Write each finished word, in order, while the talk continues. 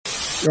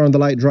You're on the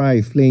LITE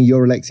Drive, playing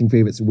your relaxing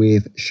favorites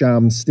with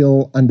Sham,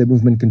 still under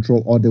movement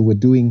control order. We're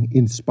doing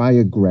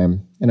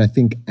Inspiregram, and I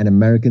think an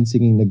American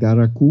singing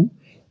Negaraku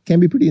can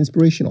be pretty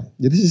inspirational.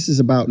 This is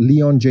about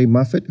Leon J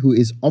Muffet, who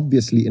is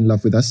obviously in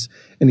love with us,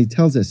 and he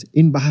tells us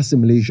in Bahasa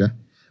Malaysia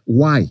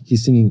why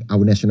he's singing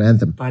our national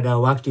anthem. Pada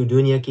waktu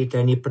dunia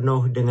kita ni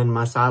penuh dengan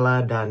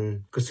masalah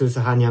dan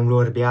kesusahan yang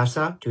luar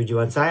biasa,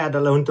 tujuan saya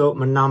adalah untuk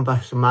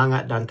menambah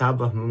semangat dan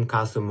tabah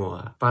muka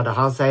semua.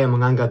 Padahal saya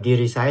menganggap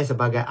diri saya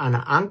sebagai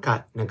anak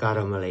angkat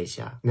negara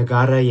Malaysia.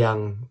 Negara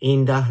yang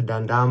indah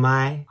dan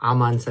damai,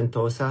 aman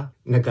sentosa,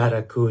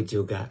 negaraku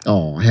juga.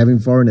 Oh, having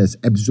foreigners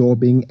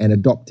absorbing and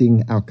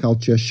adopting our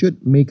culture should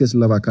make us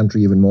love our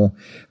country even more.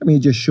 I mean,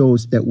 it just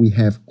shows that we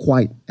have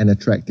quite an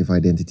attractive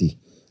identity.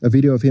 A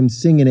video of him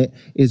singing it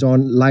is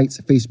on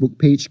LITE's Facebook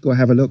page. Go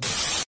have a look.